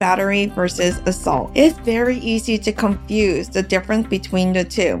battery versus assault. It's very easy to confuse the difference between the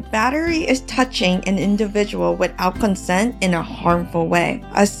two. Battery is touching an individual without consent in a harmful way.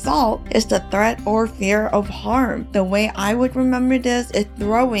 Assault is the threat or fear of harm. The way I would remember this is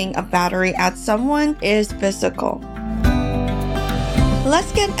throwing a battery at someone is physical.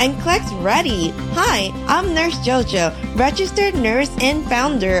 Let's get NCLEX ready! Hi, I'm Nurse JoJo, registered nurse and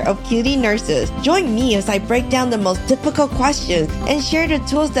founder of Cutie Nurses. Join me as I break down the most difficult questions and share the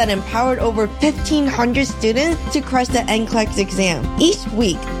tools that empowered over 1,500 students to crush the NCLEX exam. Each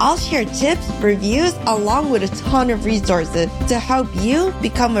week, I'll share tips, reviews, along with a ton of resources to help you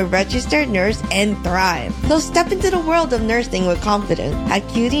become a registered nurse and thrive. So step into the world of nursing with confidence at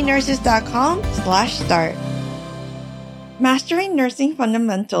cutienurses.com/start. Mastering Nursing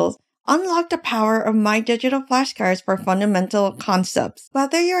Fundamentals. Unlock the power of my digital flashcards for fundamental concepts.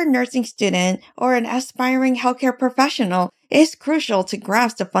 Whether you're a nursing student or an aspiring healthcare professional, it's crucial to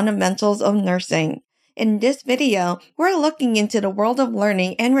grasp the fundamentals of nursing. In this video, we're looking into the world of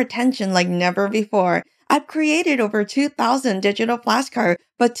learning and retention like never before. I've created over 2,000 digital flashcards,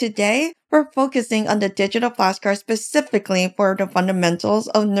 but today we're focusing on the digital flashcards specifically for the fundamentals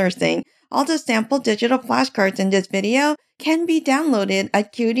of nursing. All the sample digital flashcards in this video can be downloaded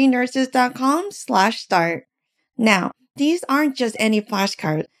at cutienurses.com/start. Now, these aren't just any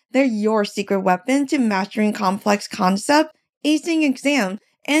flashcards. They're your secret weapon to mastering complex concepts, acing exams,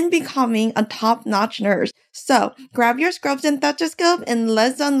 and becoming a top-notch nurse. So, grab your scrubs and stethoscope and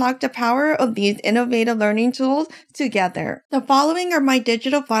let's unlock the power of these innovative learning tools together. The following are my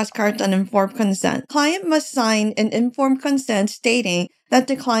digital flashcards on informed consent. Client must sign an informed consent stating that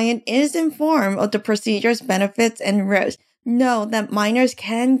the client is informed of the procedure's benefits and risks. Know that minors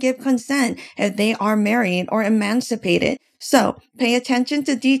can give consent if they are married or emancipated. So, pay attention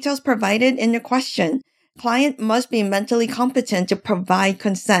to details provided in the question. Client must be mentally competent to provide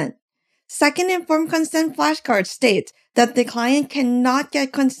consent. Second informed consent flashcard states that the client cannot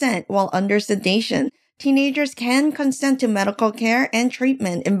get consent while under sedation. Teenagers can consent to medical care and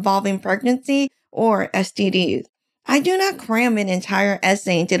treatment involving pregnancy or STDs. I do not cram an entire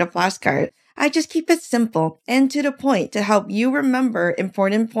essay into the flashcard. I just keep it simple and to the point to help you remember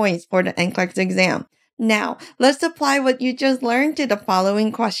important points for the NCLEX exam. Now, let's apply what you just learned to the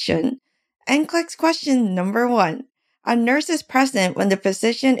following question. NCLEX question number 1. A nurse is present when the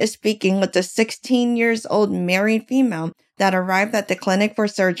physician is speaking with the 16-year-old married female that arrived at the clinic for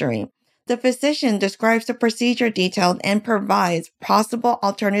surgery. The physician describes the procedure details and provides possible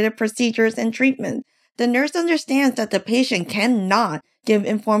alternative procedures and treatment. The nurse understands that the patient cannot give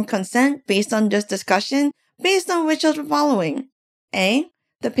informed consent based on this discussion, based on which of the following? A.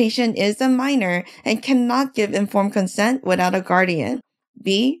 The patient is a minor and cannot give informed consent without a guardian.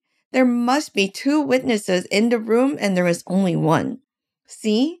 B. There must be 2 witnesses in the room and there is only one.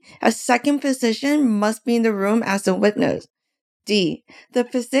 C. A second physician must be in the room as a witness. D. The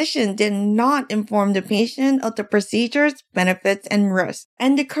physician did not inform the patient of the procedures, benefits, and risks.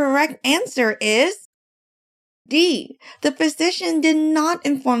 And the correct answer is D. The physician did not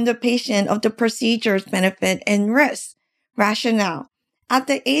inform the patient of the procedures, benefit, and risks. Rationale. At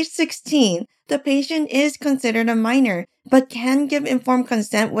the age 16, the patient is considered a minor, but can give informed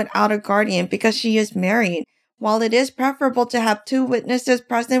consent without a guardian because she is married. While it is preferable to have 2 witnesses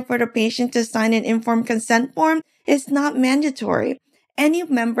present for the patient to sign an informed consent form, it's not mandatory. Any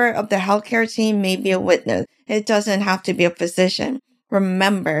member of the healthcare team may be a witness. It doesn't have to be a physician.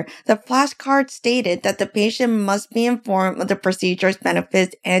 Remember, the flashcard stated that the patient must be informed of the procedures,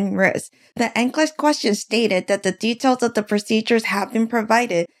 benefits, and risks. The NCLEX question stated that the details of the procedures have been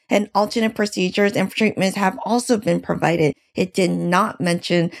provided and alternate procedures and treatments have also been provided. It did not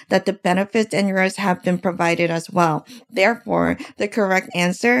mention that the benefits and risks have been provided as well. Therefore, the correct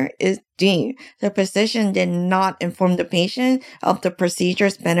answer is D. The physician did not inform the patient of the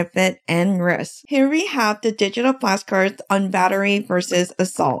procedures, benefit, and risks. Here we have the digital flashcards on battery versus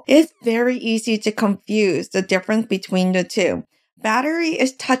assault. It's very easy to confuse the difference between the two. Battery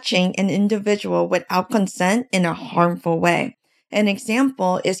is touching an individual without consent in a harmful way. An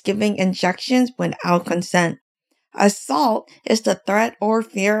example is giving injections without consent. Assault is the threat or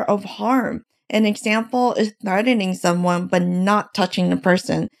fear of harm. An example is threatening someone but not touching the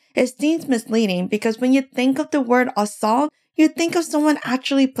person. It seems misleading because when you think of the word assault, you think of someone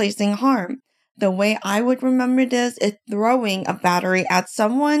actually placing harm. The way I would remember this is throwing a battery at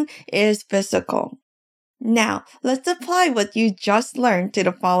someone is physical. Now, let's apply what you just learned to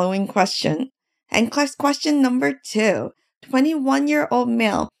the following question. NCLEX question number 2. 21-year-old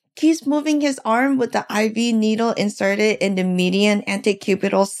male keeps moving his arm with the IV needle inserted in the median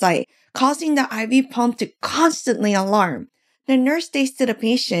antecubital site, causing the IV pump to constantly alarm. The nurse states to the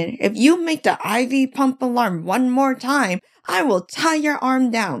patient, if you make the IV pump alarm one more time, I will tie your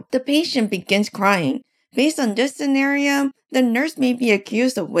arm down. The patient begins crying. Based on this scenario, the nurse may be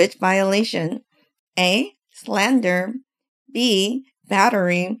accused of which violation? A. Slander. B.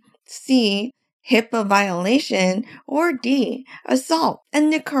 Battery. C. HIPAA violation. Or D. Assault.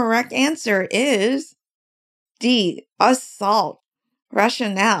 And the correct answer is D. Assault.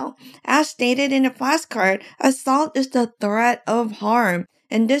 Rationale. As stated in the flashcard, assault is the threat of harm.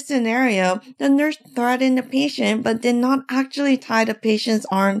 In this scenario, the nurse threatened the patient but did not actually tie the patient's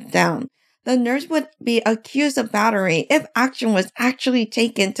arms down. The nurse would be accused of battery if action was actually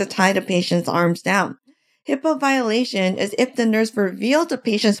taken to tie the patient's arms down. HIPAA violation is if the nurse revealed the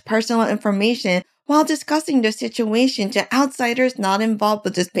patient's personal information while discussing the situation to outsiders not involved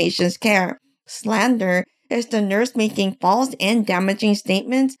with this patient's care. Slander is the nurse making false and damaging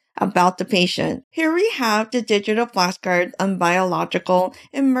statements about the patient. Here we have the digital flashcards on biological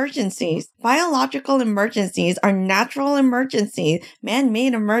emergencies. Biological emergencies are natural emergencies,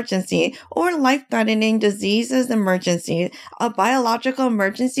 man-made emergency, or life-threatening diseases emergencies. A biological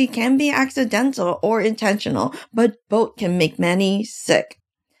emergency can be accidental or intentional, but both can make many sick.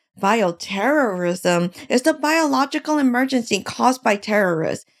 Bioterrorism is the biological emergency caused by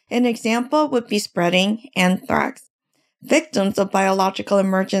terrorists. An example would be spreading anthrax. Victims of biological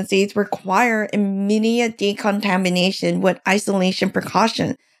emergencies require immediate decontamination with isolation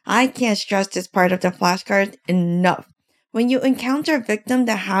precaution. I can't stress this part of the flashcards enough. When you encounter a victim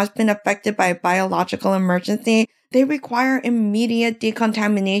that has been affected by a biological emergency, they require immediate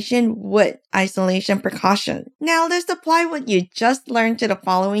decontamination with isolation precaution. Now let's apply what you just learned to the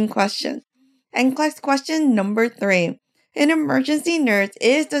following question. NCLEX question number 3. An emergency nurse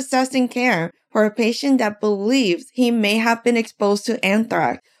is assessing care for a patient that believes he may have been exposed to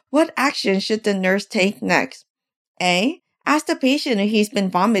anthrax. What action should the nurse take next? A. Ask the patient if he's been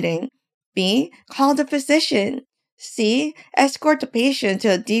vomiting. B. Call the physician. C. Escort the patient to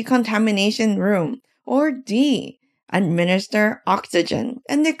a decontamination room. Or D. Administer oxygen.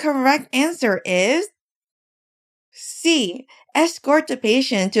 And the correct answer is C. Escort the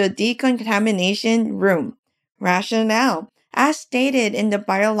patient to a decontamination room. Rationale. As stated in the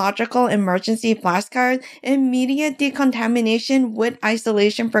biological emergency flashcard, immediate decontamination with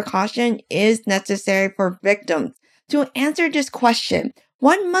isolation precaution is necessary for victims. To answer this question,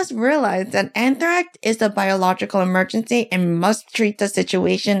 one must realize that anthrax is a biological emergency and must treat the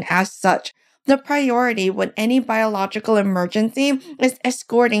situation as such. The priority with any biological emergency is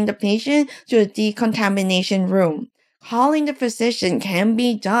escorting the patient to a decontamination room. Calling the physician can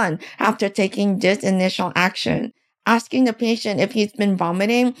be done after taking this initial action. Asking the patient if he's been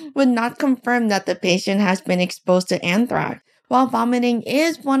vomiting would not confirm that the patient has been exposed to anthrax. While vomiting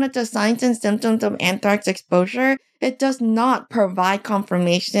is one of the signs and symptoms of anthrax exposure, it does not provide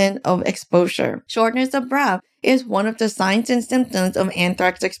confirmation of exposure. Shortness of breath is one of the signs and symptoms of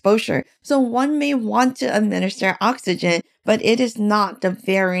anthrax exposure, so one may want to administer oxygen, but it is not the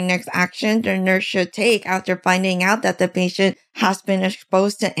very next action the nurse should take after finding out that the patient has been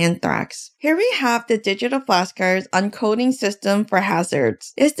exposed to anthrax. Here we have the digital flashcards on coding system for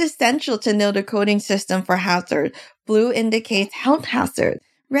hazards. It's essential to know the coding system for hazards. Blue indicates health hazard.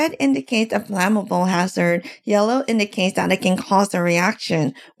 Red indicates a flammable hazard. Yellow indicates that it can cause a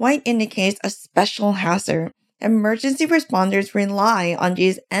reaction. White indicates a special hazard. Emergency responders rely on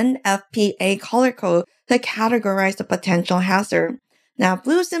these NFPA color codes to categorize the potential hazard. Now,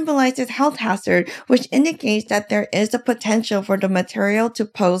 blue symbolizes health hazard, which indicates that there is a potential for the material to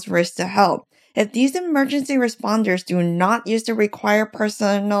pose risk to health. If these emergency responders do not use the required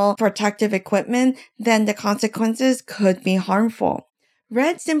personal protective equipment, then the consequences could be harmful.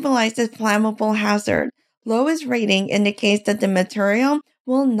 Red symbolizes flammable hazard. Lowest rating indicates that the material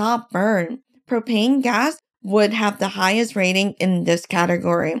will not burn. Propane gas would have the highest rating in this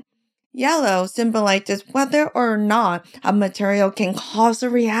category. Yellow symbolizes whether or not a material can cause a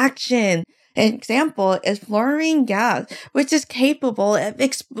reaction. An example is fluorine gas, which is capable of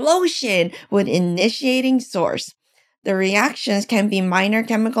explosion with initiating source. The reactions can be minor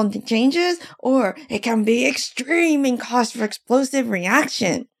chemical changes, or it can be extreme and cause for explosive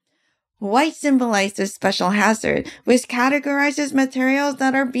reaction. White symbolizes special hazard, which categorizes materials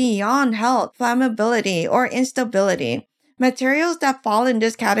that are beyond health, flammability, or instability. Materials that fall in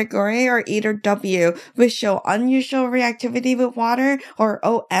this category are either W, which show unusual reactivity with water, or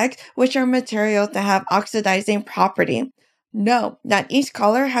OX, which are materials that have oxidizing property. Note that each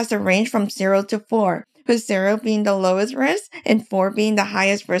color has a range from 0 to 4, with 0 being the lowest risk and 4 being the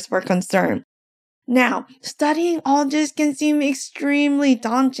highest risk for concern. Now, studying all this can seem extremely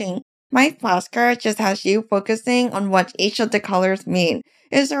daunting. My flashcard just has you focusing on what each of the colors mean.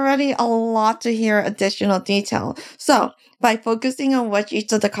 It's already a lot to hear additional detail. So, by focusing on what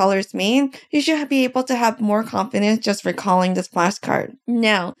each of the colors mean, you should be able to have more confidence just recalling this flashcard.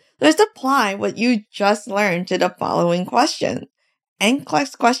 Now, let's apply what you just learned to the following question.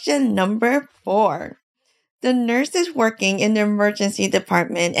 NCLEX question number 4. The nurse is working in the emergency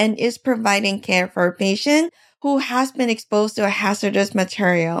department and is providing care for a patient who has been exposed to a hazardous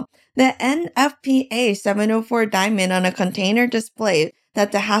material. The NFPA 704 diamond on a container displays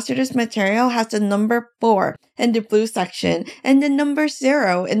that the hazardous material has the number 4 in the blue section and the number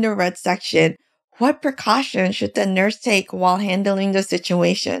 0 in the red section. What precautions should the nurse take while handling the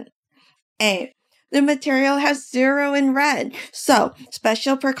situation? A. The material has 0 in red, so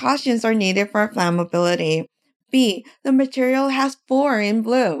special precautions are needed for flammability. B. The material has 4 in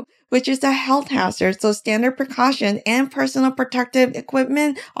blue, which is a health hazard, so standard precautions and personal protective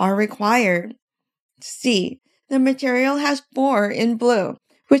equipment are required. C. The material has 4 in blue,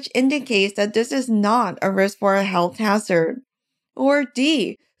 which indicates that this is not a risk for a health hazard. Or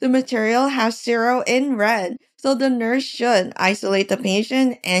D. The material has 0 in red, so the nurse should isolate the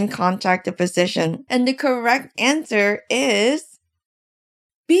patient and contact the physician. And the correct answer is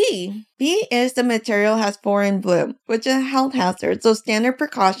B. B is the material has 4 in blue, which is a health hazard, so standard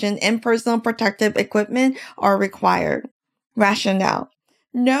precaution and personal protective equipment are required. Rationale.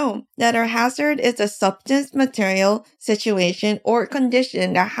 Know that a hazard is a substance, material, situation, or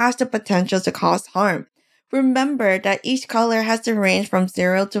condition that has the potential to cause harm. Remember that each color has to range from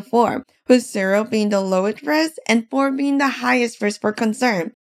 0 to 4, with 0 being the lowest risk and 4 being the highest risk for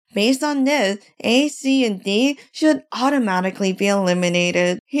concern. Based on this, A, C, and D should automatically be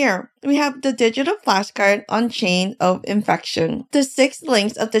eliminated. Here, we have the digital flashcard on chain of infection. The 6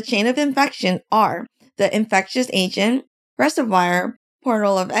 links of the chain of infection are the infectious agent, reservoir,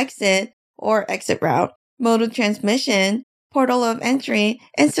 portal of exit or exit route, mode of transmission, portal of entry,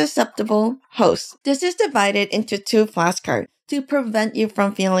 and susceptible host. This is divided into 2 flashcards to prevent you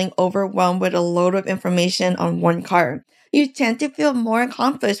from feeling overwhelmed with a load of information on one card. You tend to feel more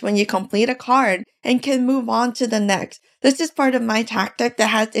accomplished when you complete a card and can move on to the next. This is part of my tactic that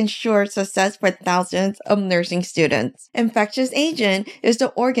has ensured success for thousands of nursing students. Infectious agent is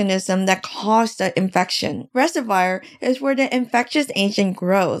the organism that caused the infection. Reservoir is where the infectious agent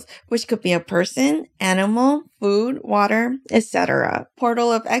grows, which could be a person, animal, food, water, etc.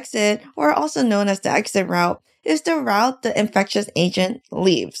 Portal of exit, or also known as the exit route, is the route the infectious agent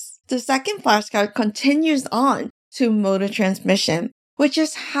leaves. The second flashcard continues on to mode of transmission, which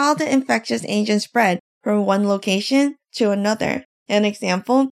is how the infectious agent spread from one location to another. An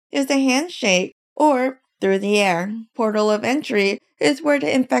example is the handshake or through the air. Portal of entry is where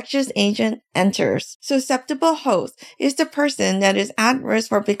the infectious agent enters. Susceptible host is the person that is at risk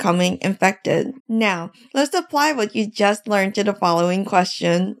for becoming infected. Now, let's apply what you just learned to the following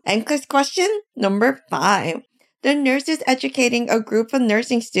question. NCLEX question number 5. The nurse is educating a group of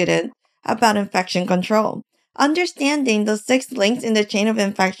nursing students about infection control. Understanding the 6 links in the chain of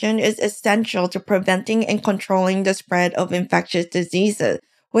infection is essential to preventing and controlling the spread of infectious diseases.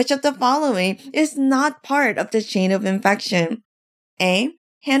 Which of the following is not part of the chain of infection? A.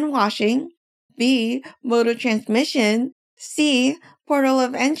 Hand washing. B. Mode of transmission. C. Portal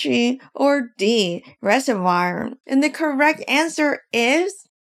of entry. Or D. Reservoir. And the correct answer is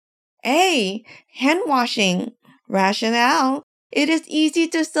A. Hand washing. Rationale. It is easy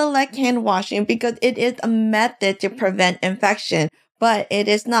to select hand washing because it is a method to prevent infection, but it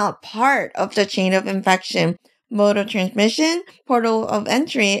is not part of the chain of infection. Mode of transmission, portal of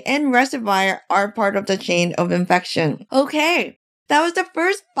entry, and reservoir are part of the chain of infection. Okay, that was the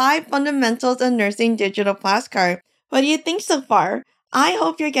first 5 fundamentals of nursing digital flashcard. What do you think so far? I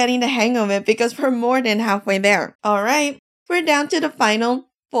hope you're getting the hang of it because we're more than halfway there. Alright, we're down to the final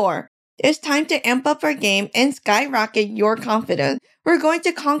 4. It's time to amp up our game and skyrocket your confidence. We're going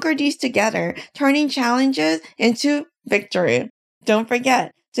to conquer these together, turning challenges into victory. Don't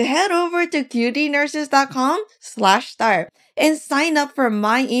forget to head over to qdnurses.com/start and sign up for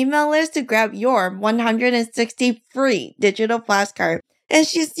my email list to grab your 160 free digital flashcards. And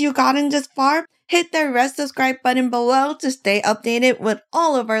since you've gotten this far, hit the red subscribe button below to stay updated with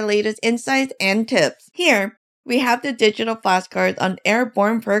all of our latest insights and tips. Here, we have the digital flashcards on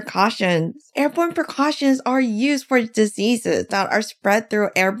airborne precautions. Airborne precautions are used for diseases that are spread through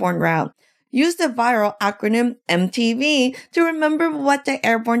airborne route. Use the viral acronym MTV to remember what the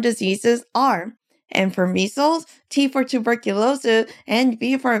airborne diseases are. M for measles, T for tuberculosis, and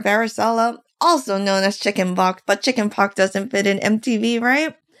V for varicella, also known as chickenpox, but chickenpox doesn't fit in MTV,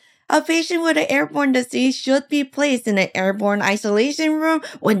 right? A patient with an airborne disease should be placed in an airborne isolation room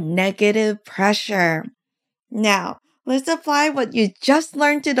with negative pressure. Now, let's apply what you just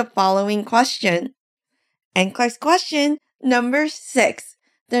learned to the following question. NCLEX question number 6.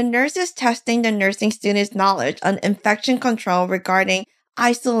 The nurse is testing the nursing student's knowledge on infection control regarding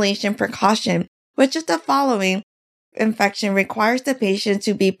isolation precaution. Which of the following infection requires the patient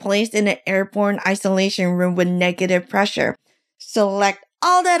to be placed in an airborne isolation room with negative pressure? Select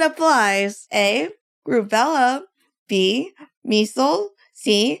all that applies. A. Rubella. B. Measles.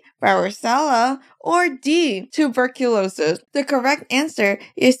 C. Varicella. Or D. Tuberculosis. The correct answer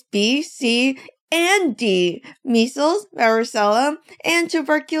is B, C, and D. Measles, varicella, and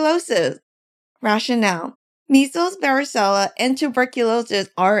tuberculosis. Rationale. Measles, varicella, and tuberculosis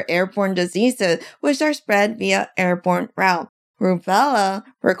are airborne diseases which are spread via airborne route. Rubella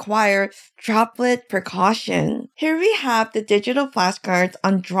requires droplet precaution. Here we have the digital flashcards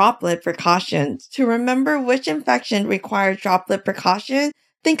on droplet precautions. To remember which infection requires droplet precaution,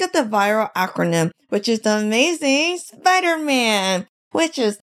 think of the viral acronym, which is the amazing Spider-Man, which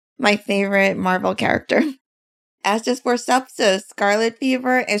is my favorite Marvel character. S is for sepsis, scarlet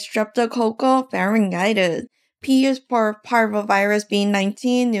fever, and streptococcal pharyngitis. P is for parvovirus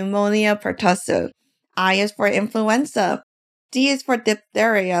B19, pneumonia pertussis. I is for influenza. D is for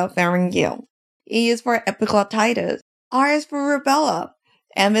diphtheria pharyngeal. E is for epiglottitis. R is for rubella.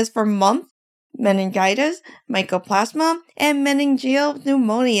 M is for mumps, meningitis, mycoplasma, and meningeal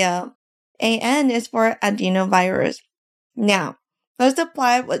pneumonia. AN is for adenovirus. Now, let's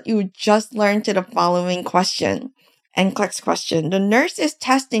apply what you just learned to the following question. NCLEX question. The nurse is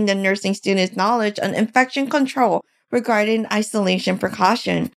testing the nursing student's knowledge on infection control regarding isolation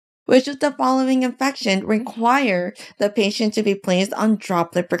precaution. Which of the following infection require the patient to be placed on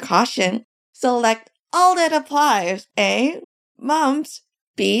droplet precaution? Select all that applies. A. Mumps.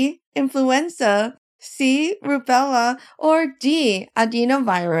 B. Influenza. C. Rubella. Or D.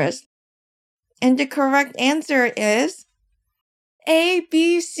 Adenovirus. And the correct answer is A,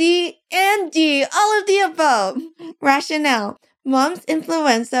 B, C, and D, all of the above. Rationale. Mumps,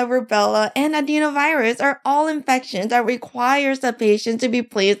 influenza, rubella, and adenovirus are all infections that requires the patient to be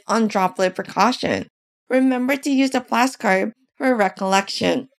placed on droplet precaution. Remember to use the flashcard for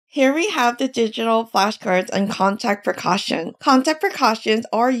recollection. Here we have the digital flashcards on contact precaution. Contact precautions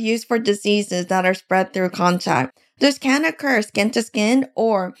are used for diseases that are spread through contact. This can occur skin to skin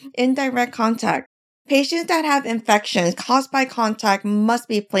or indirect contact. Patients that have infections caused by contact must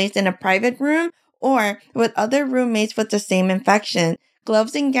be placed in a private room or with other roommates with the same infection.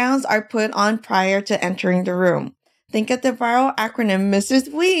 Gloves and gowns are put on prior to entering the room. Think of the viral acronym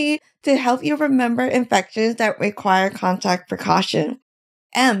Mrs. We to help you remember infections that require contact precaution.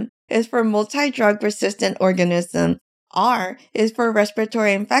 M is for multi-drug resistant organism. R is for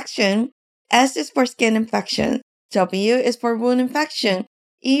respiratory infection. S is for skin infection. W is for wound infection.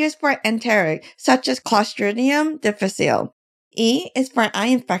 E is for enteric, such as Clostridium difficile. E is for eye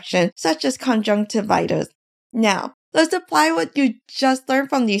infection, such as conjunctivitis. Now, let's apply what you just learned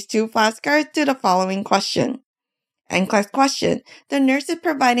from these two flashcards to the following question. NCLEX question. The nurse is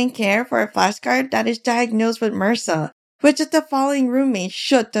providing care for a flashcard that is diagnosed with MRSA. Which of the following roommates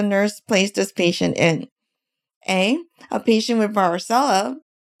should the nurse place this patient in? A. A patient with varicella.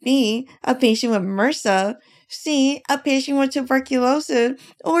 B. A patient with MRSA. C. A patient with tuberculosis.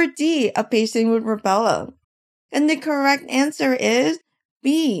 Or D. A patient with rubella. And the correct answer is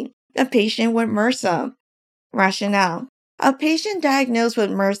B. A patient with MRSA. Rationale. A patient diagnosed with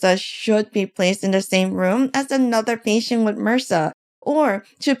MRSA should be placed in the same room as another patient with MRSA, or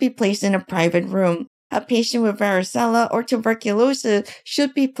should be placed in a private room. A patient with varicella or tuberculosis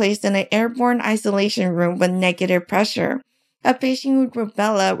should be placed in an airborne isolation room with negative pressure. A patient with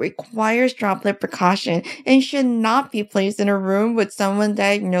rubella requires droplet precaution and should not be placed in a room with someone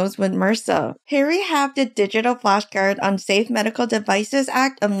diagnosed with MRSA. Here we have the digital flashcard on Safe Medical Devices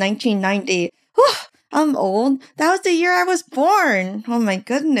Act of 1990. Whew, I'm old. That was the year I was born. Oh my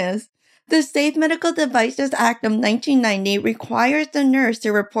goodness. The Safe Medical Devices Act of 1990 requires the nurse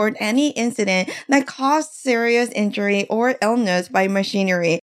to report any incident that caused serious injury or illness by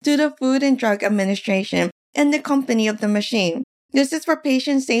machinery to the Food and Drug Administration and the company of the machine. This is for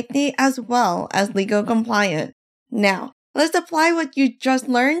patient safety as well as legal compliance. Now, let's apply what you just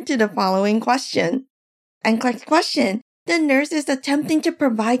learned to the following question. NCLEX question. The nurse is attempting to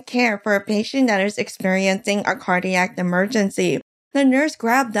provide care for a patient that is experiencing a cardiac emergency. The nurse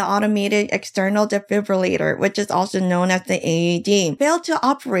grabbed the automated external defibrillator, which is also known as the AED, failed to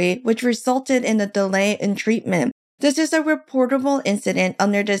operate, which resulted in a delay in treatment. This is a reportable incident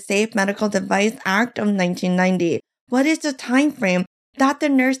under the Safe Medical Device Act of 1990. What is the time frame that the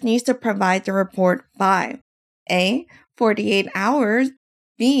nurse needs to provide the report by? A. 48 hours,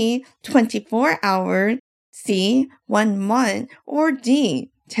 B. 24 hours, C. 1 month, or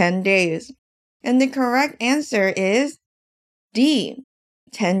D. 10 days. And the correct answer is D.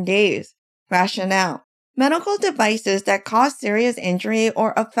 10 days. Rationale. Medical devices that cause serious injury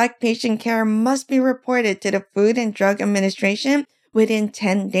or affect patient care must be reported to the Food and Drug Administration within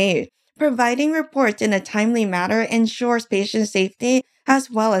 10 days. Providing reports in a timely manner ensures patient safety as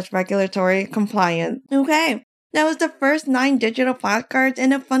well as regulatory compliance. Okay, that was the first 9 digital flashcards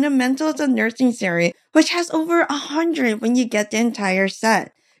in the Fundamentals of Nursing series, which has over 100 when you get the entire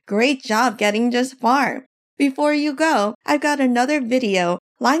set. Great job getting this far. Before you go, I've got another video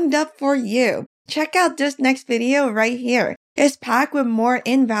lined up for you. Check out this next video right here. It's packed with more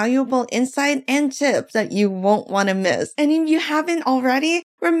invaluable insight and tips that you won't want to miss. And if you haven't already,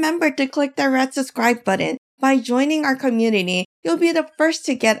 remember to click the red subscribe button. By joining our community, you'll be the first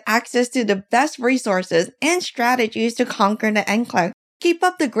to get access to the best resources and strategies to conquer the NCLEX. Keep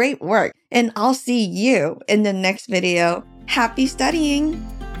up the great work, and I'll see you in the next video. Happy studying!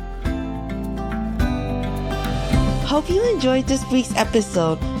 Hope you enjoyed this week's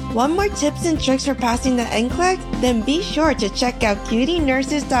episode. Want more tips and tricks for passing the NCLEX? Then be sure to check out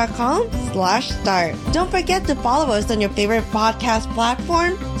cutienurses.com/start. Don't forget to follow us on your favorite podcast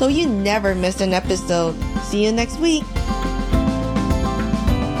platform so you never miss an episode. See you next week.